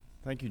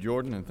Thank you,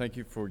 Jordan, and thank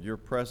you for your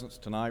presence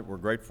tonight. We're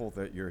grateful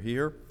that you're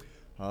here.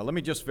 Let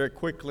me just very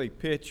quickly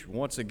pitch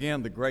once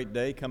again the great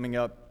day coming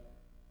up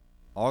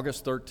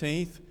August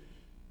 13th.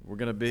 We're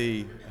going to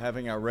be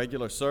having our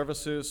regular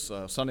services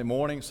Sunday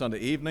morning, Sunday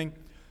evening.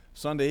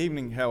 Sunday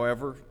evening,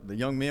 however, the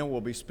young men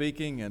will be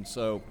speaking, and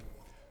so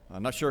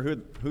I'm not sure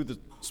who the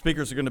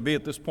speakers are going to be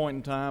at this point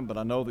in time, but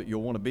I know that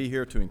you'll want to be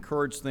here to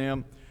encourage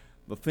them.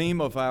 The theme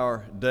of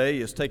our day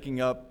is taking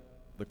up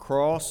the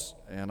cross,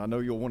 and I know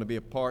you'll want to be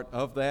a part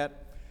of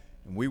that,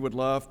 and we would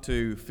love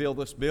to fill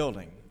this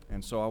building.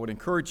 And so I would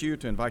encourage you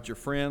to invite your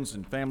friends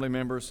and family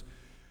members,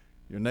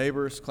 your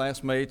neighbors,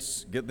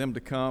 classmates, get them to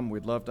come.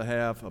 We'd love to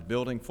have a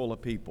building full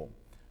of people.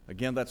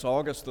 Again, that's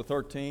August the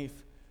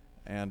 13th,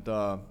 and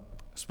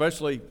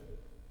especially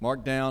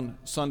mark down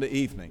Sunday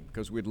evening,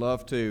 because we'd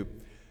love to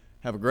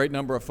have a great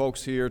number of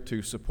folks here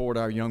to support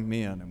our young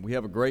men. And we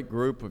have a great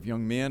group of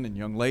young men and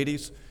young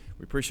ladies.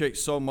 We appreciate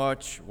so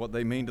much what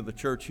they mean to the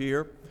church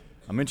here.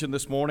 I mentioned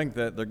this morning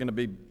that they're going to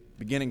be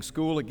beginning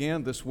school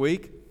again this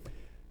week,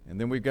 and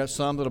then we've got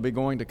some that will be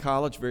going to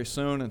college very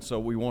soon, and so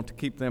we want to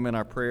keep them in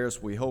our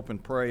prayers. We hope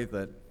and pray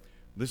that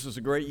this is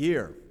a great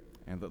year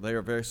and that they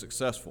are very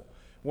successful.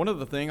 One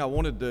other thing I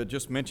wanted to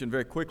just mention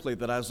very quickly,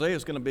 that Isaiah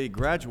is going to be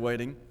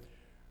graduating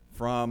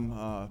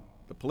from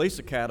the police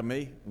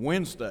academy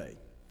Wednesday,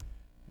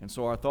 and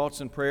so our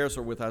thoughts and prayers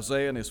are with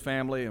Isaiah and his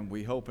family, and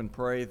we hope and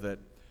pray that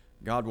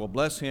God will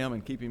bless him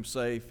and keep him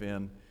safe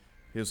in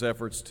his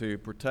efforts to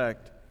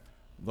protect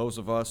those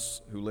of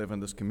us who live in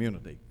this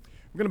community.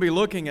 We're going to be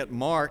looking at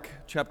Mark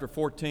chapter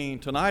 14.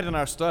 Tonight in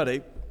our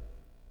study,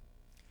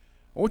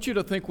 I want you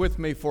to think with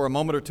me for a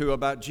moment or two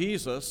about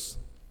Jesus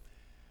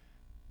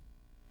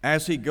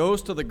as he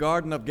goes to the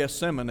Garden of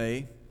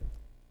Gethsemane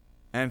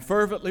and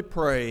fervently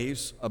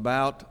prays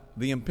about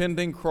the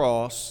impending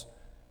cross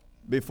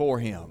before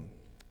him.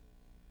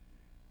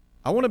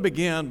 I want to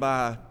begin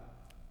by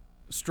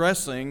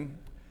stressing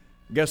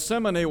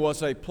Gethsemane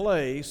was a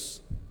place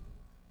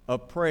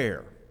of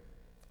prayer.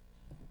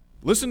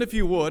 Listen, if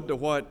you would, to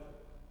what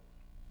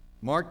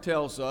Mark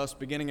tells us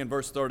beginning in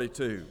verse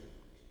 32.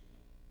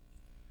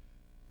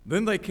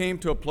 Then they came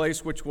to a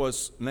place which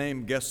was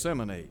named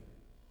Gethsemane,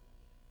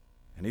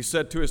 and he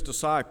said to his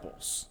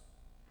disciples,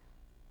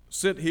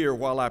 "Sit here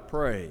while I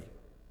pray."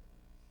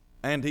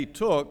 And he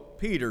took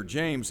Peter,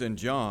 James, and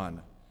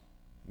John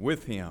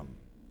with him,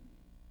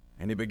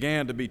 and he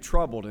began to be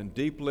troubled and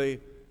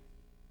deeply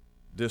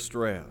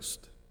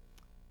distressed.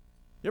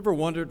 You ever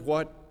wondered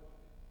what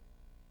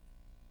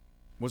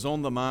was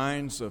on the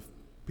minds of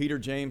Peter,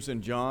 James,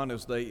 and John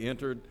as they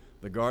entered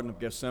the Garden of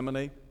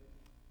Gethsemane?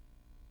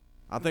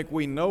 I think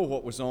we know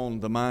what was on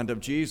the mind of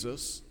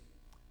Jesus.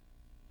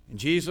 And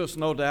Jesus,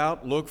 no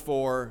doubt, looked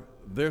for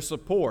their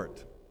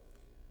support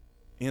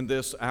in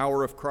this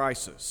hour of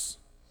crisis.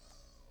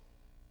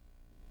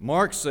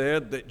 Mark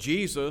said that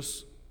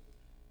Jesus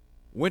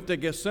went to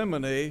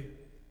Gethsemane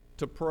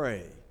to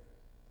pray.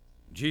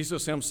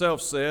 Jesus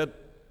himself said,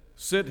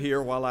 "Sit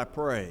here while I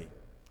pray."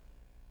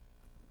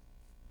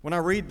 When I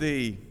read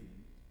the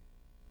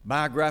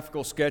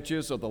biographical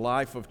sketches of the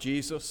life of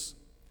Jesus,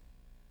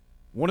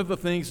 one of the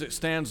things that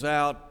stands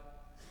out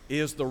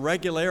is the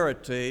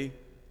regularity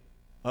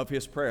of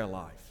his prayer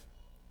life.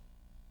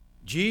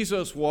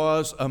 Jesus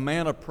was a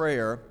man of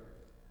prayer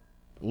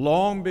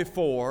long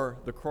before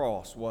the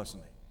cross,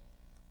 wasn't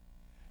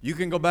he? You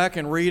can go back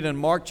and read in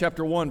Mark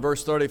chapter 1,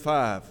 verse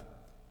 35.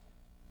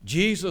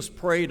 Jesus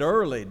prayed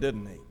early,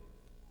 didn't he?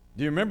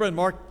 Do you remember in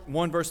Mark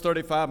 1, verse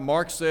 35,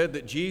 Mark said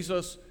that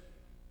Jesus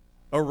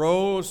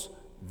arose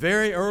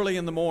very early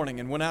in the morning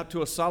and went out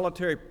to a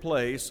solitary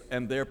place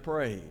and there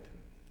prayed.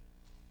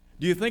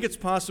 Do you think it's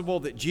possible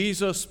that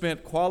Jesus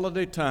spent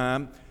quality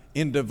time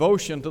in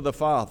devotion to the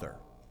Father,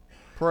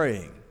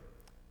 praying?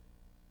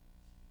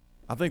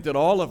 I think that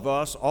all of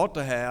us ought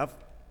to have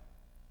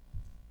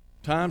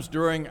times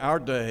during our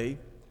day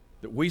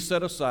that we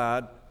set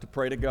aside to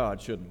pray to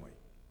God, shouldn't we?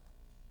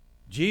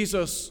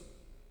 Jesus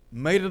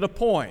made it a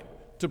point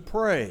to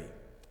pray.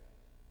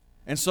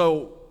 And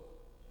so,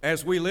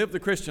 as we live the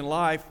Christian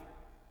life,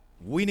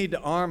 we need to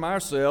arm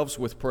ourselves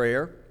with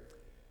prayer,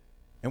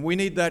 and we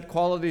need that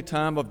quality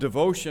time of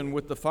devotion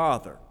with the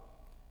Father.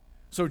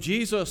 So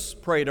Jesus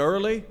prayed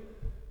early.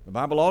 The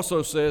Bible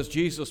also says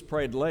Jesus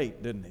prayed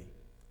late, didn't he?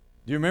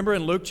 Do you remember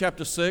in Luke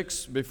chapter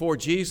 6, before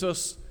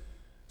Jesus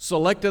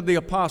selected the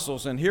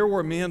apostles, and here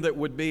were men that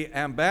would be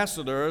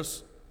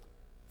ambassadors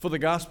for the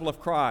gospel of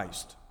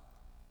Christ.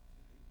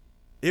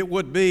 It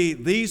would be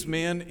these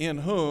men in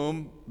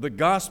whom the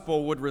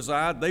gospel would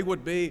reside. They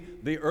would be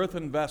the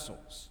earthen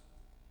vessels.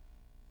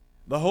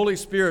 The Holy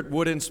Spirit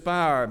would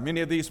inspire many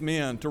of these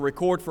men to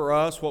record for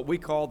us what we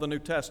call the New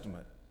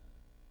Testament.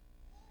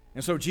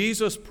 And so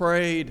Jesus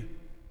prayed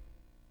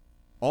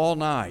all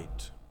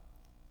night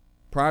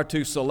prior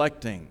to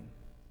selecting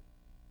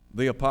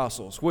the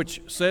apostles, which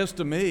says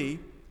to me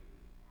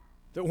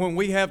that when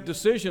we have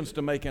decisions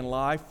to make in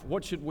life,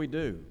 what should we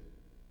do?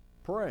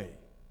 Pray.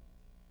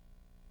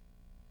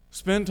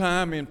 Spend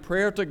time in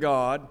prayer to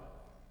God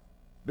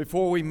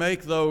before we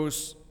make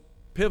those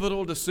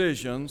pivotal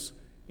decisions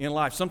in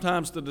life.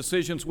 Sometimes the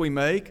decisions we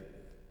make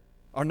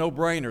are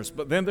no-brainers,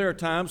 but then there are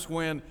times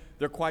when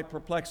they're quite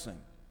perplexing.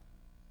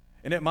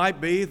 And it might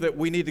be that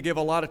we need to give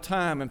a lot of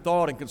time and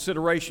thought and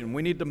consideration.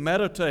 We need to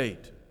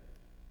meditate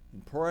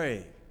and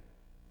pray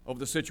over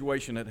the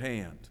situation at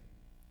hand.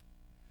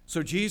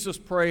 So Jesus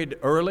prayed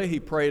early, he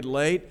prayed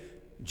late,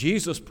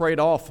 Jesus prayed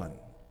often.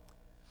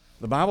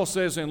 The Bible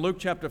says in Luke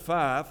chapter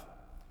 5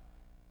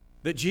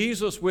 that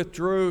Jesus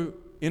withdrew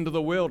into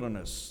the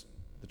wilderness.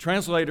 The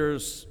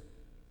translators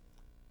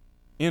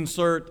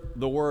insert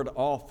the word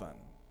often.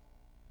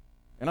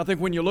 And I think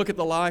when you look at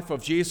the life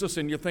of Jesus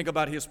and you think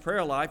about his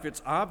prayer life,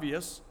 it's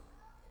obvious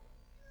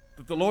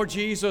that the Lord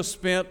Jesus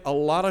spent a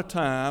lot of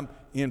time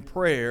in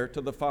prayer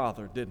to the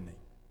Father, didn't he?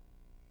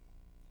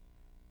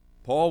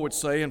 Paul would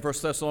say in 1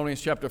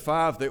 Thessalonians chapter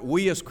 5 that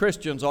we as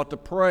Christians ought to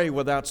pray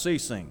without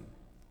ceasing.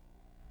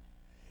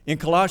 In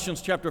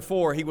Colossians chapter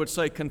 4, he would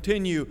say,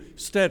 continue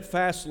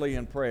steadfastly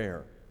in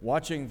prayer,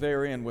 watching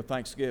therein with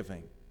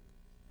thanksgiving.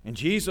 And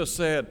Jesus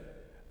said,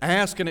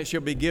 ask and it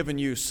shall be given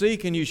you,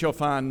 seek and you shall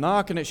find,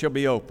 knock and it shall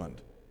be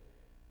opened.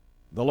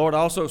 The Lord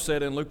also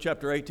said in Luke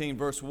chapter 18,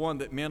 verse 1,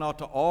 that men ought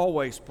to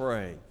always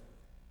pray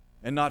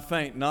and not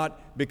faint,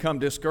 not become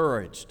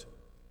discouraged.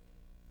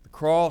 The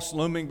cross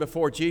looming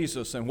before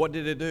Jesus, and what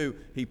did he do?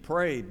 He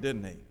prayed,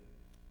 didn't he?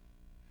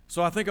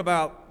 So I think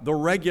about the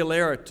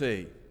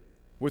regularity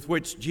with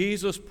which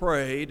Jesus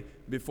prayed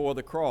before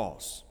the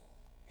cross.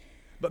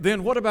 But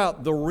then what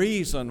about the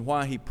reason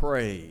why he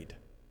prayed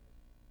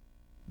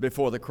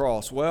before the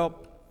cross?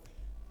 Well,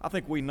 I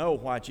think we know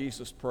why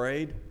Jesus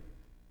prayed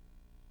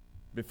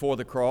before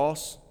the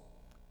cross.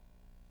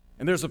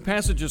 And there's a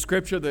passage of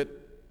Scripture that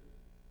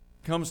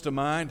comes to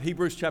mind,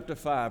 Hebrews chapter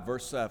 5,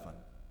 verse 7.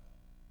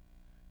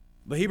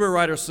 The Hebrew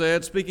writer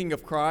said, speaking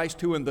of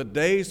Christ, who in the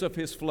days of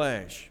his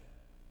flesh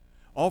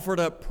offered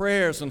up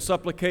prayers and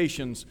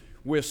supplications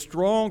with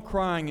strong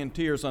crying and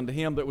tears unto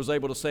him that was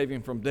able to save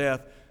him from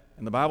death.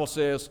 And the Bible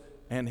says,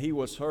 and he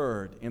was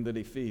heard in that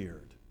he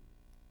feared.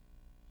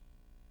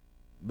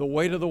 The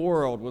weight of the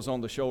world was on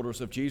the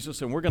shoulders of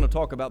Jesus, and we're going to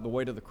talk about the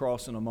weight of the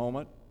cross in a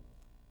moment.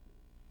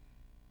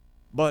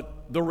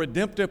 But the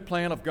redemptive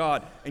plan of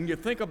God, and you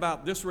think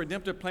about this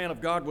redemptive plan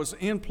of God was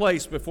in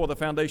place before the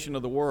foundation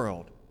of the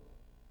world.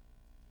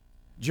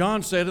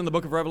 John said in the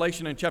book of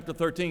Revelation in chapter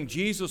 13,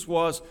 Jesus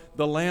was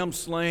the Lamb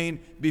slain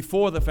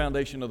before the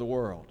foundation of the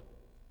world.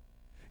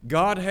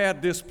 God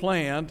had this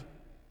plan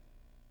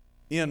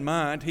in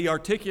mind. He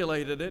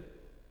articulated it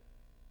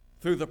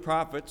through the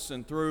prophets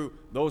and through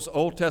those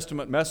Old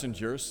Testament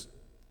messengers.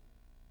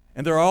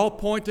 And they're all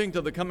pointing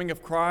to the coming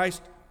of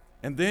Christ.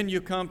 And then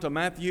you come to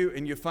Matthew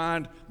and you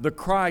find the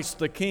Christ,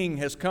 the King,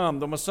 has come,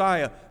 the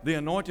Messiah, the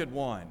Anointed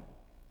One.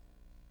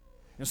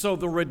 And so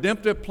the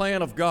redemptive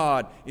plan of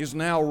God is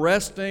now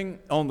resting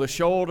on the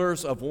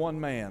shoulders of one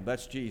man.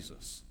 That's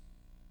Jesus.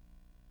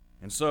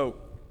 And so,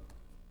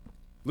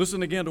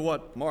 listen again to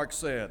what Mark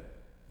said.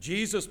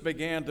 Jesus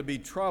began to be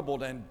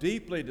troubled and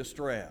deeply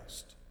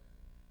distressed.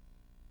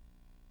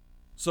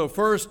 So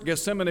first,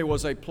 Gethsemane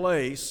was a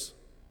place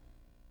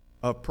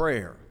of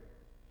prayer.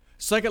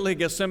 Secondly,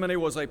 Gethsemane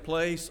was a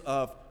place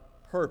of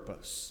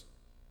purpose.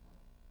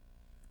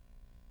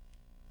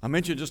 I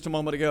mentioned just a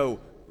moment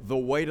ago the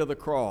weight of the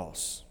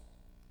cross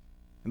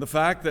and the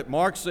fact that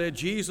Mark said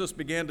Jesus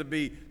began to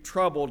be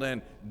troubled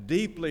and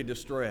deeply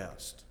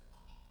distressed.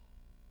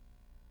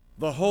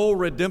 The whole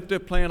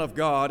redemptive plan of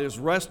God is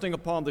resting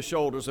upon the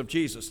shoulders of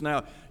Jesus.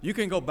 Now, you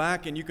can go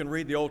back and you can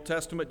read the Old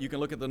Testament, you can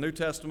look at the New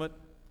Testament,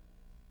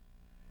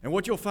 and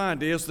what you'll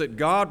find is that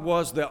God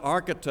was the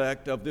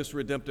architect of this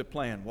redemptive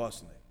plan,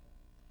 wasn't he?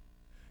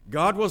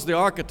 God was the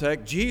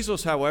architect.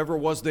 Jesus, however,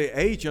 was the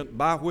agent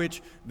by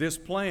which this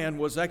plan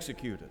was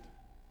executed.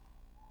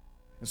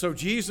 And so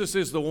Jesus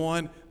is the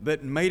one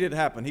that made it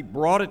happen. He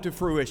brought it to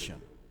fruition.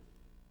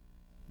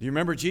 Do you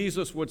remember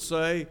Jesus would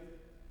say,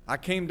 I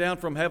came down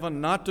from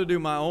heaven not to do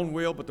my own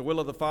will, but the will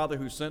of the Father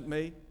who sent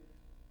me?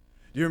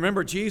 Do you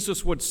remember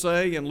Jesus would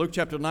say in Luke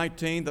chapter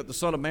 19 that the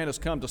Son of Man has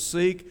come to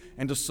seek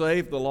and to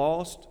save the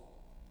lost?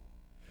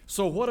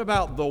 So what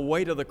about the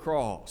weight of the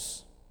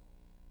cross?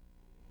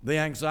 The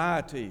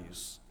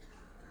anxieties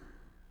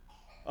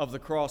of the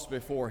cross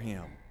before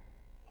him.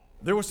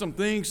 There were some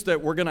things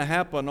that were going to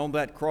happen on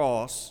that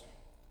cross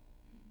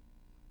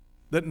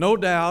that no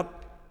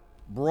doubt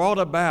brought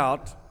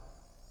about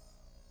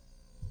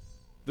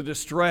the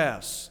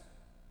distress,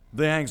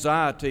 the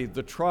anxiety,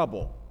 the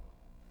trouble,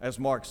 as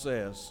Mark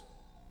says,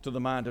 to the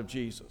mind of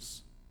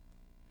Jesus.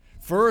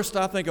 First,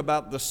 I think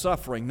about the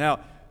suffering.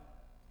 Now,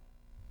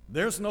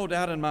 there's no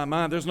doubt in my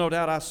mind, there's no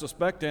doubt I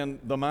suspect in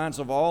the minds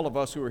of all of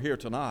us who are here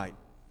tonight,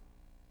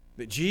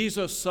 that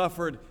Jesus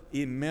suffered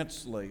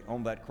immensely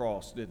on that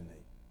cross, didn't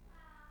he?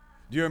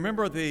 Do you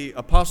remember the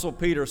Apostle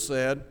Peter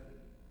said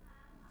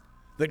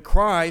that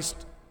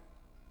Christ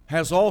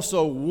has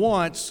also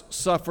once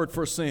suffered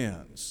for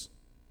sins?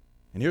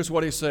 And here's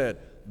what he said,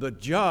 the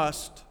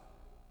just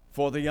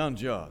for the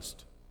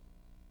unjust.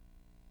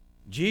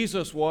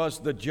 Jesus was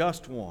the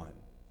just one.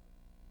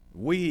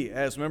 We,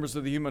 as members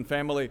of the human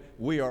family,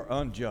 we are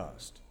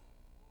unjust.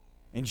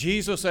 And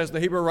Jesus, as the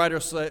Hebrew writer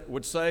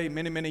would say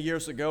many, many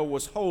years ago,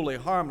 was holy,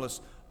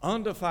 harmless,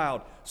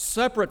 undefiled,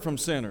 separate from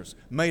sinners,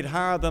 made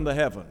higher than the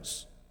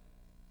heavens.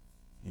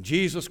 And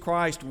Jesus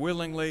Christ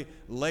willingly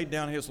laid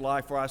down his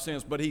life for our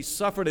sins, but he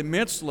suffered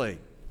immensely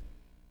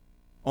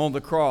on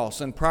the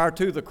cross, and prior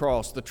to the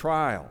cross, the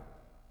trial.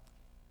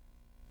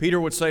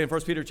 Peter would say in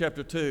 1 Peter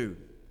chapter 2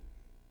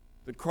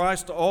 that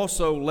Christ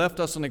also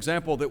left us an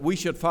example that we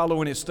should follow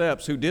in his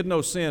steps, who did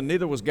no sin,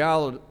 neither was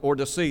guile or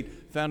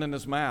deceit found in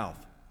his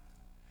mouth.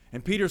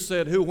 And Peter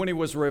said, who, when he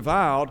was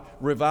reviled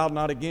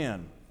not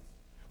again.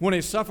 When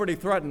he suffered, he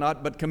threatened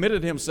not, but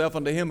committed himself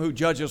unto him who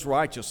judges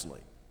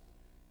righteously.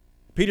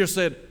 Peter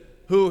said,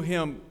 who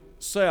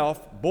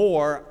himself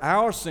bore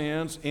our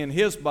sins in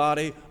his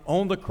body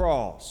on the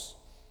cross,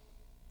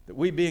 that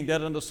we, being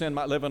dead unto sin,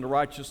 might live unto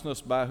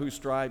righteousness, by whose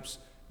stripes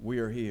we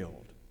are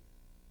healed.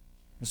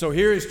 And so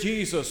here is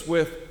Jesus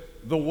with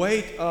the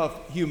weight of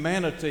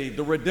humanity,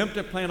 the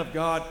redemptive plan of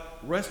God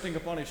resting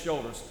upon his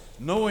shoulders,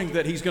 knowing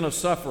that he's going to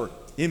suffer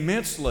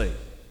immensely.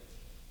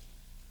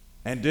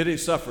 And did he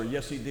suffer?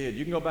 Yes, he did.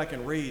 You can go back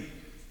and read,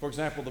 for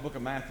example, the book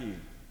of Matthew.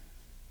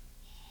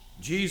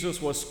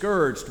 Jesus was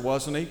scourged,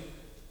 wasn't he?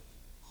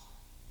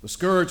 The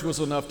scourge was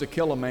enough to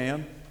kill a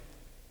man.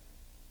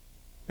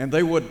 And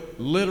they would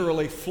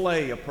literally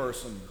flay a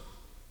person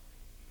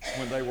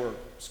when they were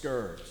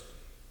scourged.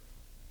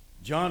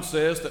 John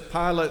says that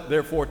Pilate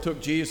therefore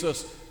took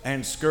Jesus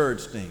and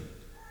scourged him.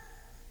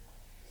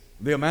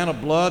 The amount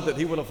of blood that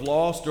he would have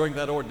lost during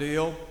that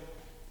ordeal,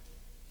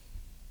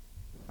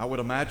 I would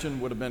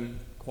imagine, would have been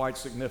quite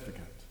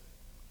significant.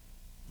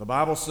 The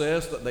Bible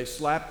says that they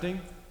slapped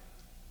him,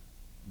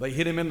 they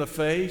hit him in the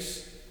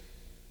face,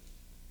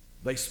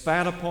 they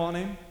spat upon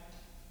him,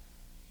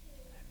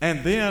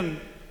 and then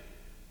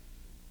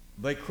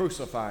they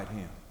crucified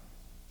him.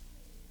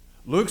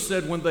 Luke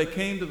said when they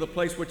came to the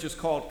place which is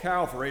called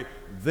Calvary,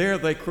 there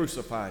they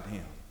crucified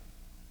him.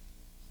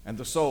 And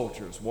the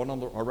soldiers,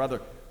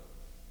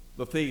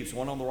 the thieves,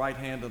 one on the right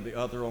hand and the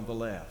other on the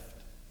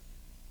left.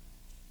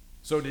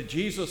 So did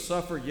Jesus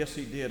suffer? Yes,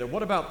 he did. And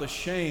what about the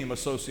shame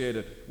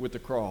associated with the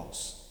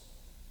cross?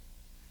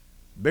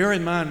 Bear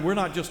in mind, we're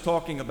not just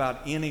talking about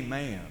any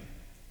man.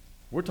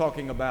 We're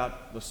talking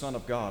about the Son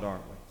of God,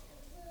 aren't we?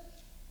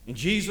 And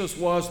Jesus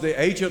was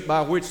the agent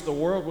by which the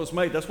world was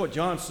made. That's what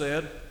John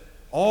said.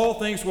 All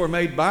things were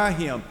made by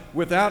him.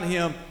 Without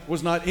him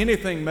was not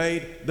anything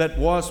made that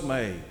was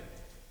made.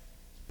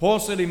 Paul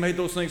said he made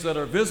those things that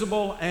are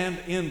visible and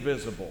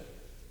invisible.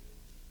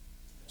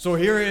 So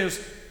here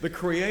is the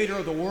creator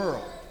of the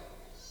world,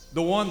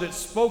 the one that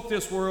spoke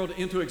this world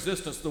into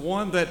existence, the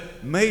one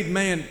that made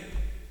man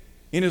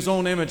in his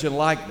own image and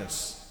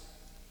likeness.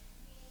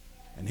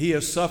 And he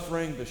is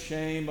suffering the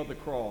shame of the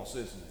cross,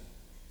 isn't he?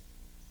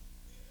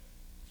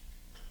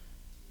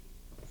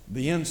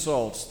 The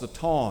insults, the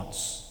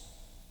taunts,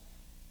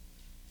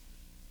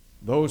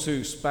 those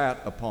who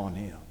spat upon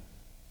him.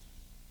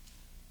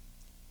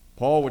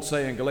 Paul would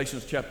say in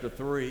Galatians chapter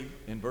 3,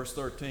 in verse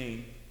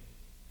 13,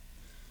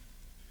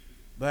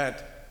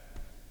 that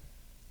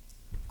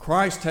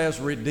Christ has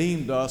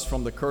redeemed us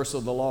from the curse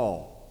of the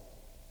law.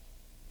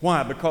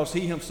 Why? Because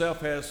he himself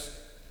has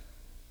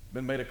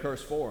been made a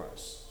curse for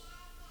us.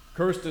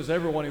 Cursed is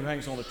everyone who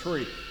hangs on a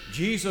tree.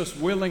 Jesus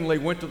willingly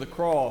went to the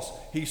cross.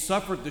 He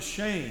suffered the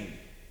shame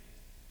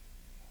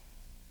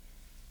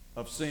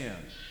of sin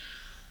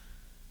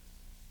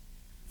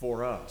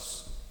for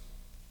us.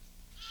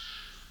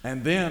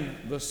 And then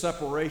the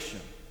separation.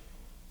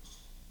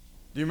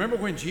 Do you remember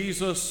when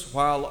Jesus,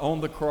 while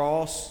on the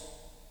cross,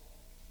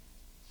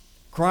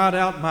 cried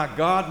out, my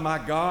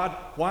God,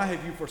 why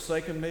have you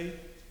forsaken me?"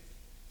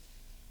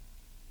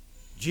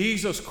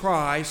 Jesus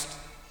Christ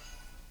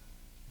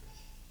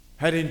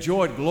had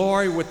enjoyed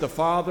glory with the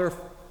Father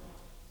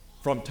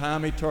from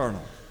time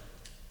eternal.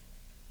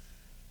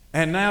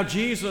 And now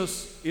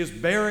Jesus is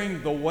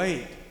bearing the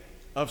weight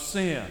of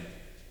sin.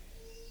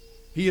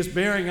 He is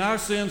bearing our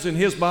sins in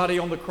his body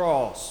on the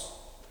cross.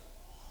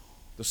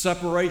 The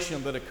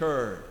separation that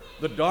occurred,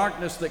 the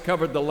darkness that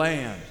covered the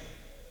land,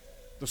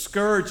 the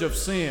scourge of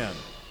sin.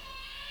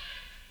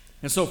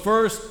 And so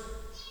first,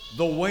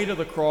 the weight of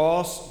the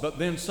cross, but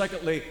then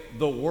secondly,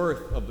 the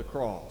worth of the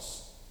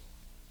cross.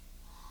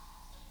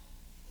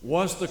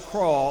 Was the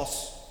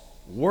cross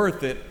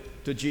worth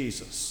it to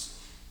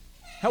Jesus?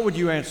 How would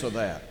you answer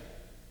that?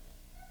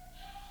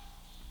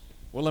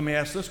 Well, let me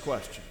ask this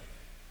question.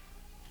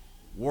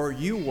 Were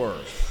you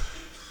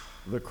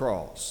worth the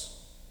cross?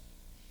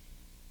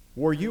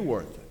 Were you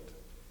worth it?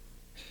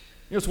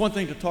 You know, it's one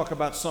thing to talk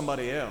about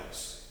somebody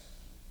else,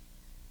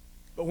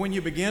 but when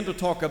you begin to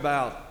talk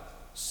about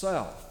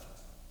self,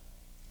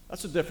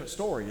 that's a different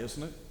story,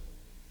 isn't it?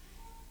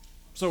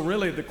 So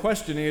really the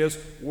question is,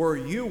 were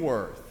you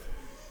worth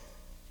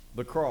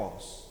the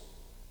cross?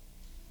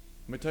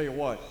 Let me tell you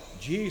what,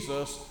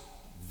 Jesus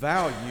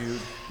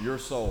valued your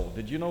soul.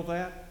 Did you know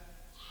that?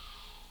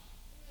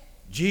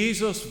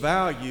 Jesus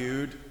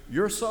valued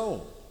your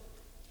soul.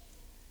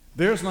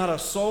 There's not a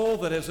soul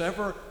that has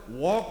ever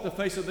walked the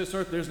face of this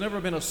earth. There's never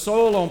been a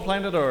soul on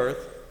planet Earth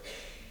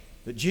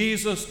that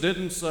Jesus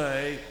didn't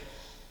say,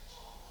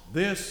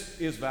 this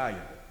is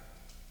valuable.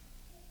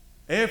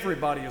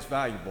 Everybody is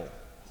valuable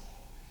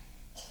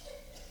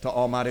to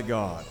Almighty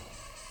God.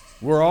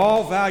 We're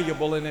all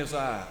valuable in His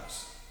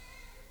eyes.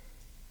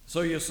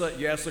 So you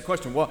ask the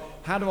question, well,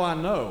 how do I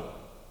know?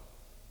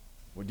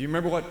 Well, do you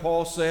remember what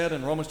Paul said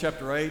in Romans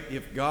chapter 8?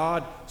 If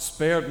God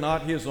spared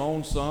not His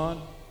own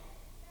Son?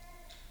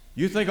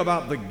 You think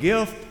about the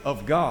gift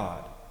of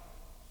God.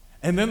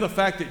 And then the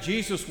fact that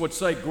Jesus would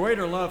say,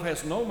 greater love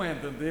has no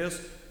man than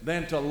this,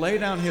 than to lay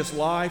down His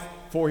life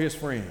for His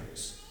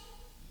friends.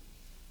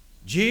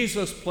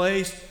 Jesus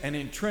placed an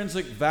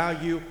intrinsic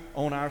value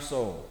on our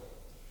soul.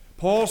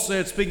 Paul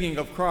said, speaking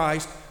of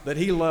Christ, that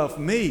He loved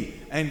me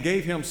and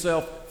gave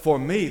Himself for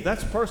me.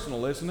 That's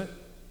personal, isn't it?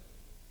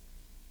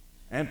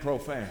 And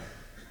profound.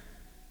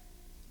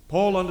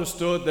 Paul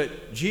understood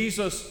that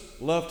Jesus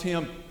loved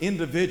him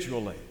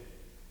individually.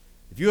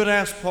 If you had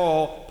asked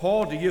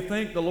Paul, do you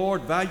think the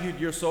Lord valued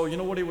your soul? You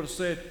know what he would have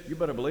said? You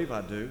better believe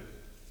I do.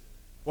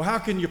 Well, how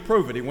can you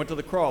prove it? He went to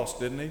the cross,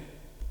 didn't he?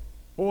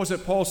 What was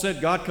it Paul said?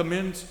 God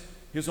commends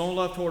His own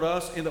love toward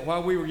us in that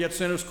while we were yet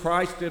sinners,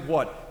 Christ did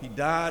what? He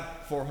died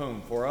for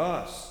whom? For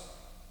us.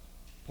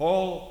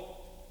 Paul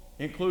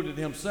included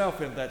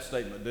himself in that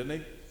statement, didn't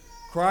he?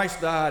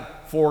 Christ died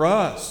for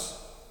us.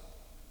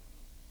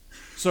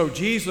 So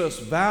Jesus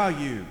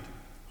valued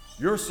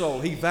your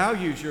soul. He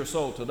values your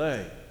soul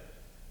today.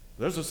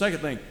 There's a second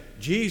thing.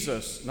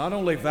 Jesus not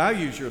only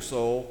values your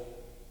soul,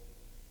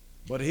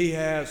 but He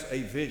has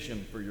a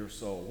vision for your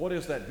soul. What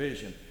is that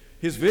vision?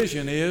 His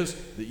vision is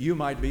that you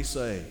might be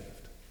saved.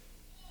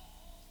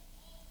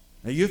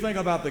 Now you think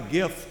about the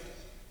gift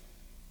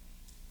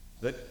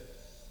that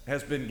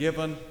has been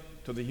given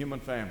to the human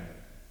family.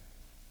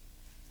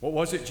 What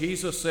was it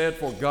Jesus said?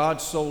 For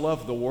God so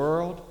loved the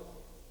world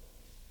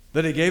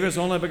that He gave His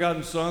only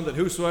begotten Son, that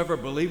whosoever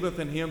believeth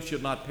in Him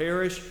should not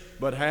perish,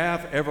 but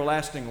have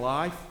everlasting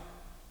life.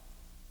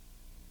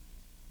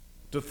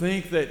 To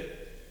think that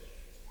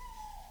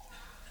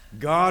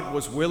God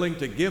was willing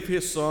to give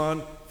His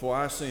Son for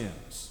our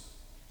sins.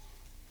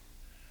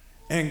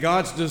 And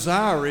God's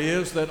desire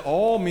is that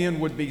all men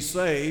would be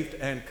saved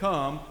and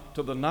come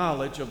to the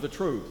knowledge of the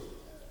truth.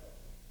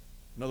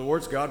 In other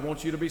words, God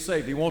wants you to be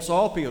saved. He wants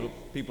all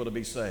people to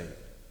be saved.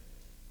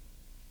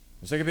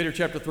 In 2 Peter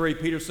chapter 3,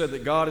 Peter said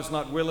that God is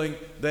not willing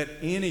that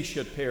any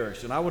should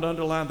perish. And I would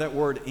underline that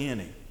word,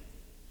 any.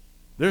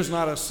 There's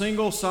not a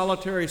single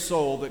solitary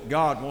soul that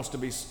God wants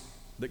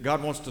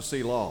to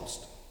see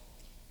lost.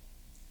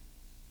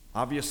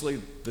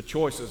 Obviously, the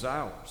choice is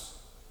ours.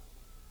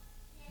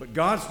 But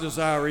God's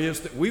desire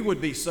is that we would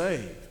be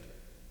saved,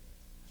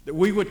 that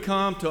we would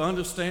come to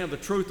understand the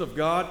truth of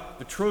God,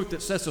 the truth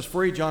that sets us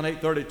free, John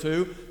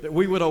 8:32, that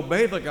we would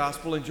obey the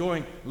gospel,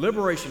 enjoying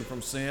liberation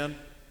from sin,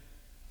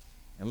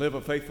 and live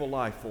a faithful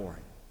life for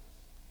Him.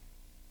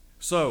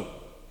 So,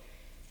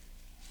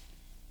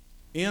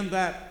 in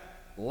that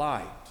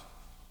light,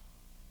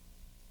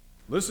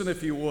 listen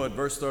if you would,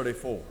 verse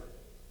 34.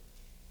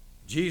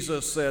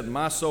 Jesus said,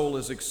 my soul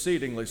is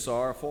exceedingly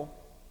sorrowful,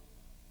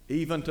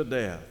 even to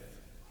death.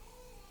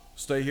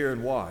 Stay here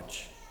and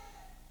watch.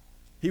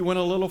 He went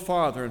a little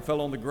farther and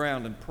fell on the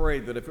ground and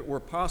prayed that if it were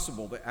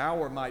possible, the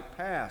hour might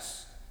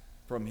pass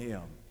from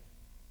him.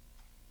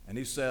 And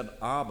he said,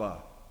 Abba,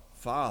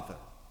 Father,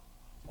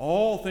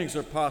 all things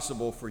are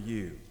possible for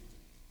you.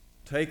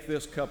 Take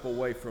this cup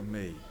away from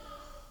me.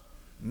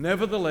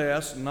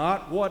 Nevertheless,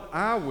 not what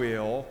I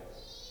will,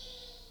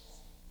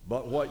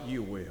 but what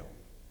you will.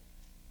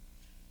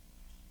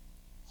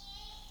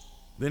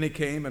 Then he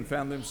came and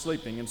found them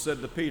sleeping and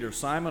said to Peter,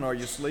 Simon, are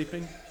you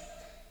sleeping?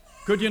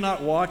 Could you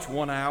not watch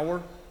 1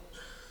 hour?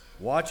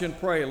 Watch and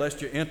pray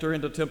lest you enter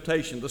into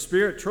temptation. The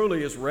spirit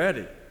truly is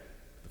ready,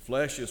 the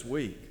flesh is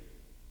weak.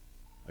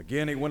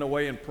 Again he went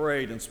away and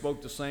prayed and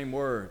spoke the same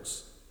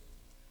words.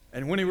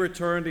 And when he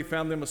returned, he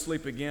found them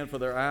asleep again, for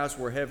their eyes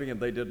were heavy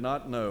and they did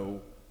not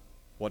know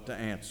what to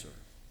answer.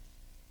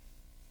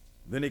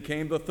 Then he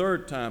came the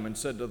third time and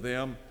said to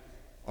them,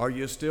 are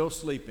you still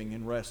sleeping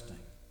and resting?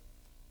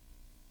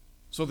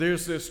 So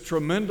there's this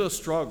tremendous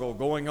struggle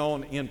going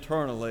on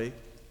internally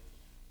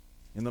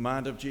in the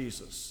mind of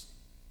Jesus.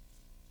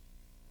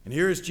 And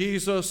here is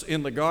Jesus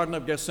in the Garden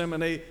of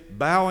Gethsemane,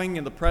 bowing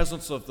in the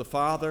presence of the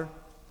Father,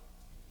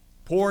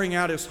 pouring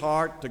out his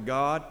heart to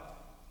God,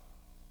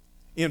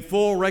 in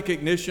full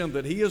recognition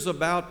that he is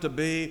about to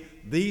be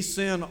the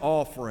sin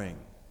offering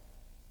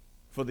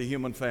for the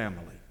human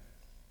family.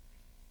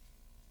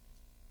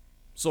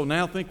 So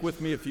now think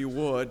with me, if you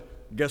would.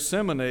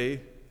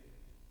 Gethsemane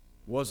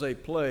was a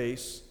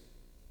place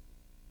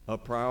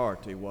of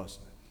priority,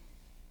 wasn't it?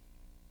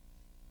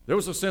 There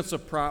was a sense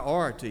of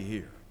priority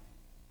here.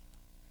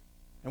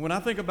 And when I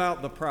think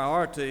about the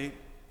priority,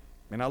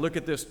 and I look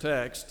at this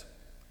text,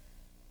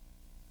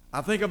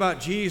 I think about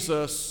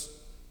Jesus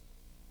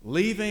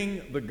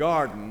leaving the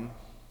garden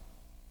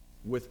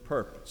with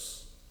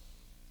purpose.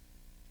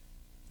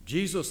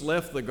 Jesus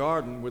left the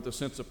garden with a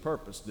sense of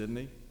purpose, didn't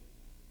he?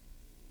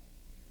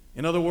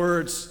 In other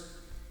words,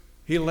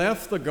 he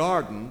left the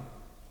garden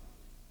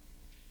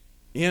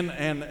in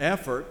an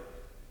effort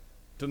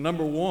to,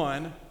 number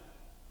one,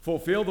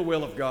 fulfill the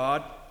will of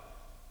God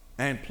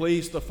and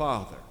please the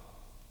Father.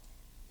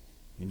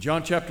 In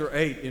John chapter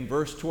 8, in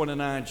verse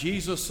 29,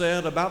 Jesus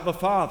said about the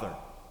Father,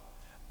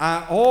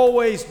 I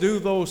always do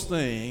those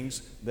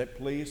things that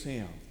please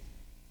Him.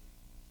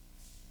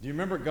 Do you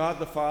remember God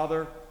the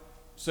Father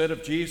said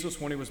of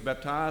Jesus when He was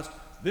baptized,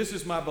 this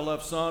is my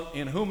beloved Son,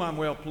 in whom I'm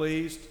well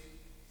pleased?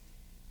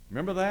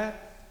 Remember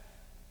that?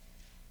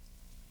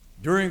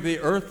 During the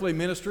earthly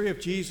ministry of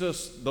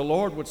Jesus, the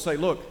Lord would say,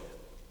 look,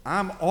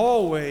 I'm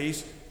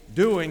always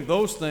doing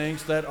those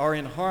things that are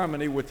in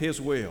harmony with His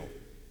will.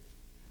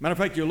 Matter of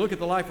fact, you look at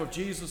the life of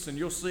Jesus and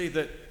you'll see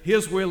that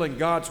His will and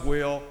God's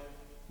will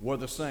were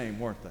the same,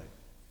 weren't they?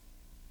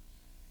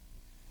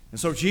 And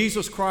so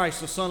Jesus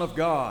Christ, the Son of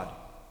God,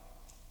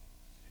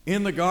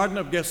 in the Garden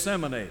of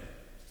Gethsemane,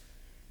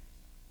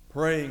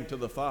 praying to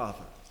the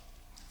Father,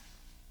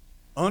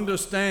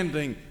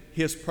 understanding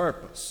His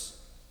purpose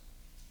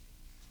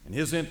and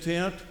His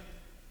intent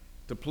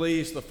to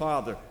please the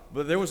Father.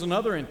 But there was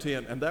another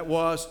intent, and that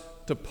was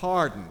to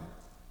pardon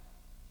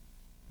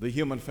the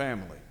human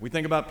family. We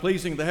think about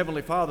pleasing the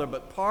Heavenly Father,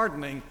 but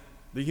pardoning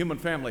the human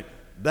family.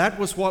 That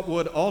was what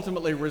would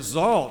ultimately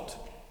result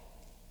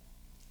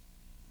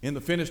in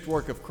the finished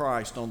work of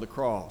Christ on the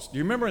cross. Do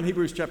you remember in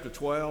Hebrews chapter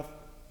 12?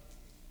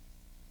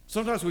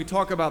 Sometimes we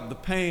talk about the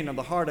pain and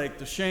the heartache,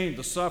 the shame,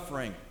 the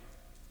suffering,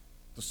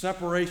 the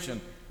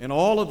separation, and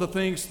all of the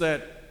things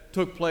that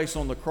took place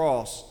on the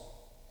cross.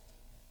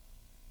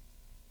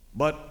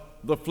 But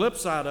the flip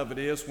side of it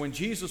is when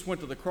Jesus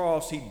went to the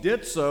cross, He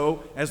did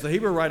so, as the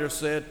Hebrew writer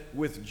said,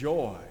 with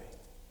joy.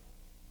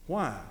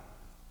 Why?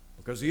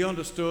 Because He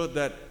understood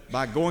that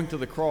by going to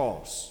the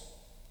cross,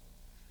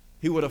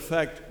 He would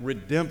effect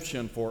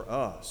redemption for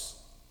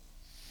us.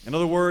 In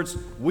other words,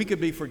 we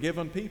could be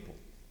forgiven people.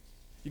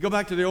 You go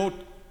back to the Old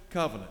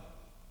Covenant.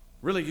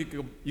 Really,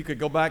 you could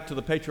go back to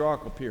the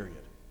patriarchal period.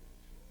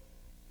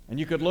 And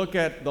you could look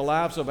at the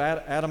lives of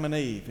Adam and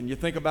Eve, and you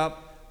think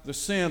about the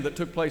sin that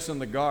took place in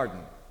the garden.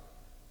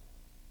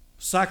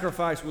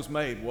 Sacrifice was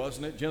made,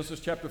 wasn't it? Genesis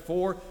chapter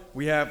 4,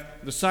 we have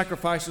the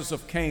sacrifices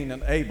of Cain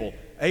and Abel.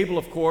 Abel,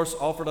 of course,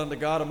 offered unto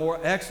God a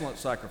more excellent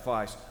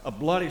sacrifice, a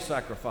bloody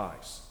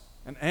sacrifice,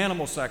 an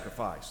animal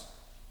sacrifice.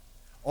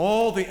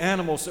 All the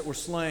animals that were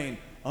slain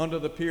under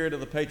the period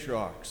of the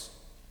patriarchs.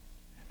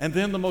 And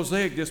then the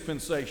Mosaic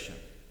dispensation.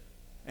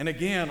 And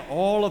again,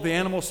 all of the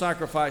animal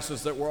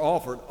sacrifices that were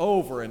offered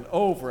over and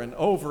over and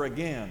over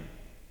again.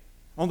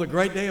 On the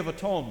great day of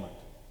atonement,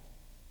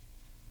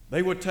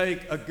 they would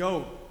take a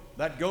goat.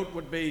 That goat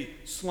would be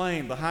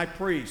slain. The high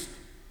priest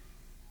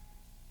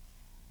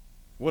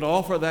would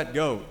offer that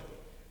goat.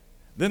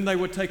 Then they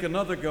would take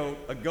another goat,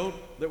 a goat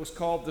that was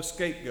called the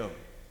scapegoat.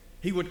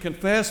 He would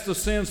confess the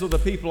sins of the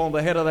people on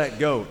the head of that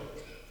goat.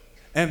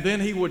 And then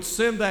he would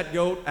send that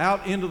goat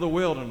out into the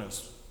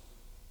wilderness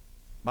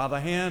by the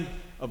hand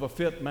of a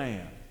fit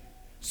man,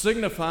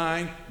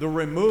 signifying the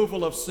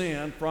removal of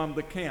sin from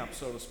the camp,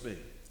 so to speak.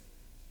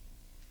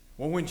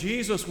 Well, when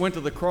Jesus went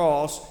to the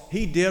cross,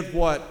 He did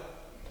what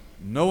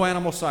no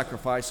animal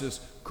sacrifices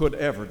could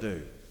ever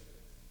do.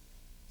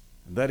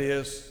 And that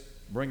is,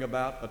 bring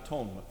about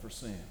atonement for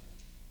sin.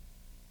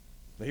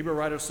 The Hebrew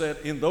writer said,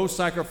 in those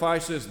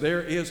sacrifices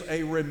there is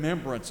a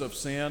remembrance of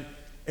sin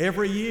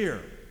every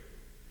year.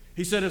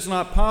 He said it's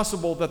not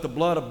possible that the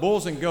blood of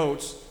bulls and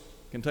goats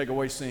can take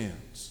away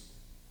sins.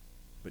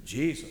 But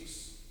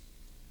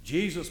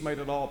Jesus made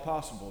it all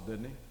possible,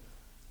 didn't He?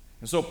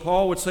 And so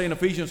Paul would say in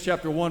Ephesians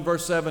chapter 1,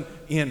 verse 7,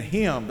 in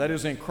Him, that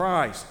is in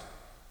Christ,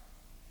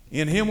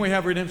 in Him we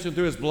have redemption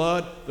through His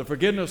blood, the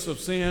forgiveness of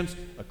sins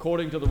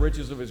according to the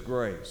riches of His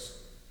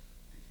grace.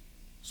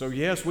 So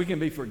yes, we can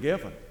be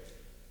forgiven.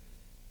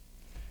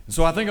 And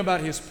so I think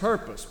about His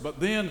purpose, but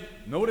then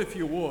note, if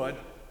you would,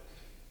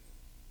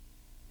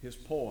 His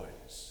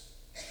poise.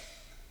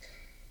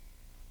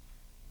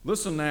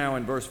 Listen now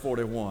in verse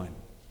 41.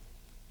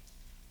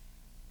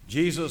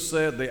 Jesus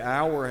said, the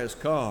hour has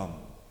come.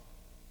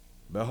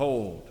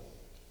 Behold,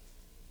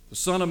 the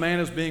Son of Man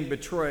is being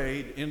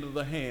betrayed into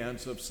the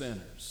hands of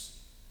sinners.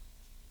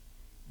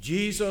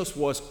 Jesus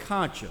was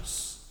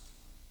conscious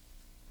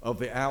of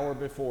the hour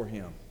before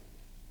Him.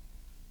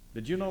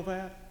 Did you know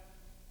that?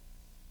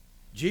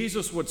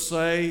 Jesus would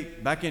say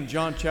back in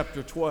John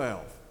chapter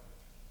 12,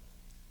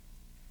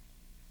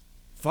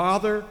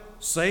 Father,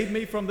 save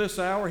me from this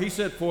hour. He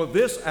said, for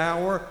this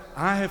hour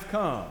I have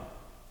come.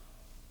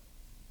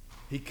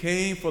 He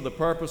came for the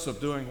purpose of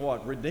doing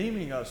what?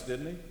 Redeeming us,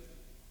 didn't He?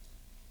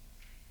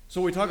 So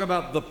we talk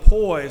about the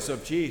poise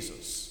of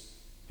Jesus,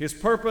 His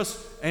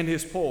purpose and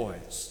His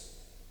poise,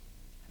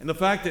 and the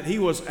fact that He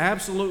was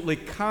absolutely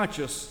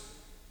conscious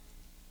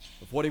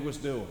of what He was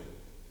doing.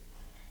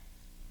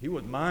 He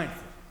was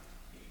mindful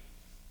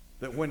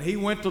that when He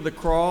went to the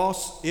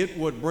cross, it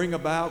would bring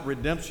about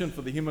redemption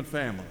for the human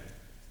family.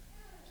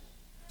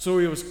 So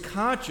He was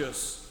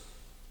conscious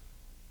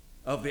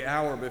of the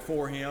hour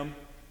before Him,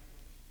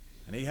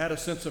 and He had a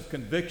sense of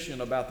conviction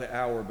about the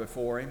hour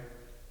before Him.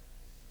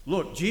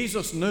 Look,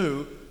 Jesus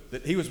knew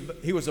that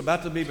he was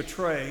about to be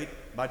betrayed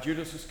by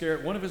Judas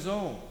Iscariot, one of his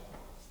own.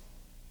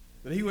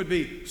 That he would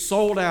be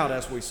sold out,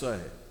 as we say.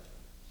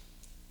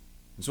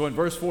 And so in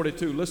verse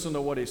 42, listen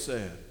to what he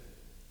said.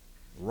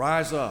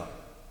 Rise up,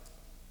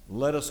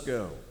 let us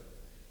go.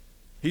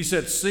 He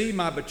said, see,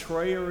 my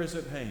betrayer is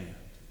at hand.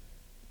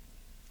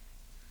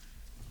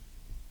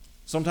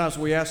 Sometimes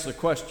we ask the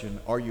question,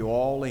 are you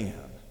all in?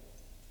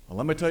 Well,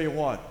 let me tell you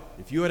what,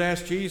 if you had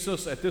asked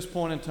Jesus at this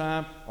point in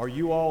time, are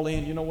you all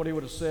in? You know what he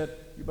would have said?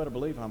 You better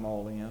believe I'm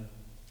all in.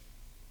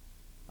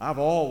 I've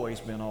always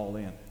been all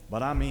in,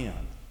 but I'm in.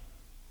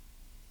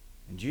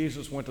 And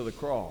Jesus went to the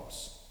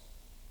cross.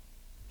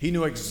 He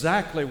knew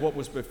exactly what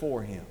was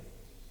before him.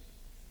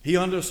 He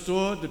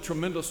understood the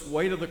tremendous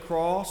weight of the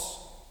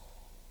cross,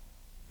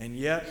 and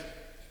yet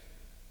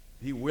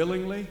he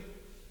willingly,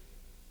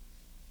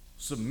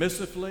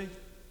 submissively,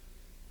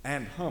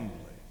 and humbly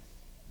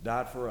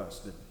died for us,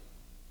 didn't he?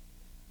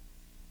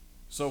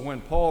 So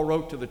when Paul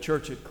wrote to the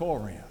church at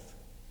Corinth,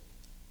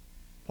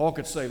 Paul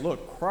could say,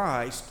 look,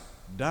 Christ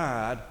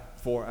died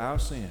for our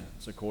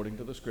sins according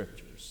to the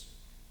Scriptures.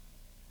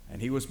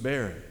 And he was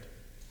buried.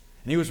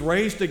 And he was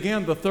raised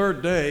again the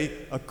third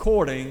day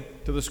according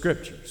to the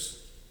Scriptures.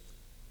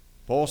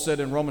 Paul said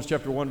in Romans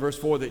chapter 1, verse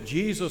 4, that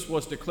Jesus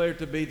was declared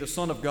to be the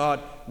Son of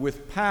God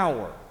with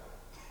power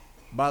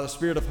by the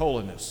Spirit of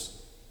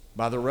holiness,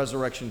 by the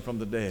resurrection from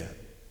the dead.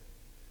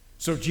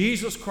 So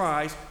Jesus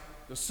Christ,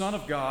 the Son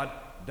of God,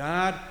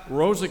 died,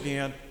 rose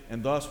again,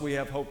 and thus we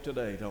have hope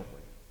today, don't we?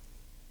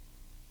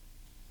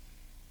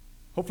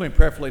 Hopefully and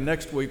prayerfully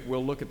next week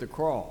we'll look at the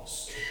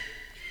cross.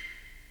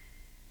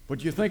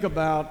 But you think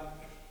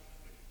about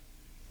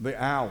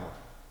the hour.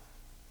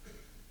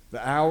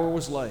 The hour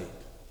was late.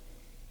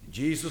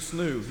 Jesus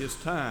knew his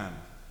time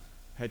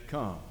had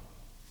come.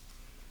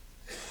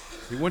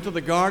 He went to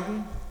the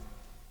garden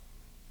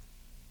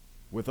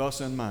with us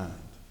in mind.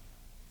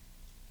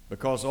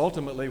 Because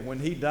ultimately, when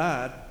he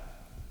died,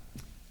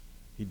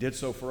 he did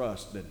so for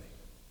us, didn't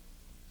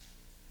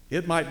he?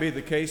 It might be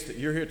the case that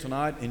you're here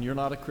tonight and you're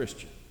not a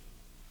Christian.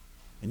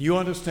 And you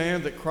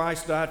understand that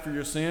Christ died for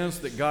your sins,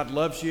 that God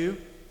loves you,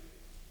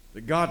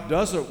 that God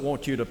doesn't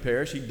want you to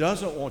perish. He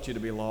doesn't want you to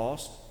be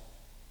lost.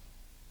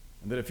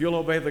 And that if you'll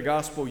obey the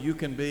gospel, you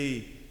can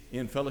be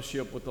in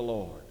fellowship with the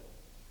Lord.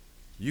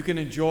 You can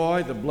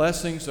enjoy the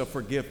blessings of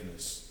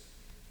forgiveness.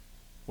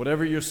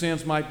 Whatever your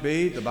sins might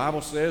be, the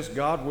Bible says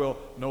God will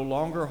no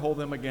longer hold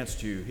them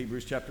against you.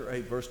 Hebrews chapter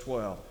 8, verse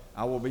 12.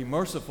 I will be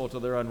merciful to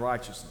their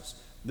unrighteousness.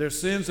 Their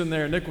sins and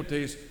their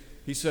iniquities,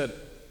 he said,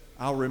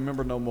 I'll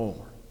remember no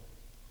more.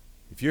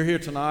 If you're here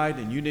tonight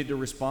and you need to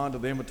respond to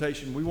the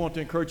invitation, we want to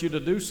encourage you to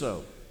do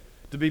so.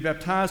 To be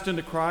baptized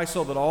into Christ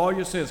so that all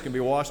your sins can be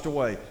washed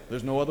away.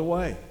 There's no other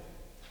way.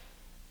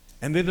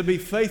 And then to be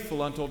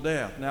faithful until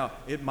death. Now,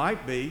 it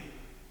might be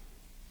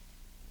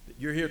that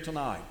you're here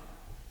tonight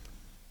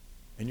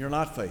and you're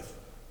not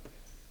faithful.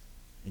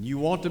 And you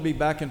want to be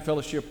back in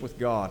fellowship with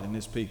God and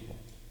his people.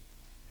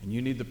 And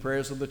you need the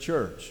prayers of the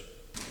church.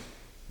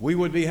 We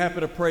would be happy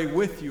to pray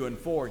with you and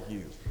for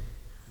you.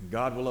 And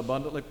God will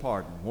abundantly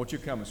pardon. Won't you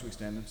come as we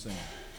stand and sing?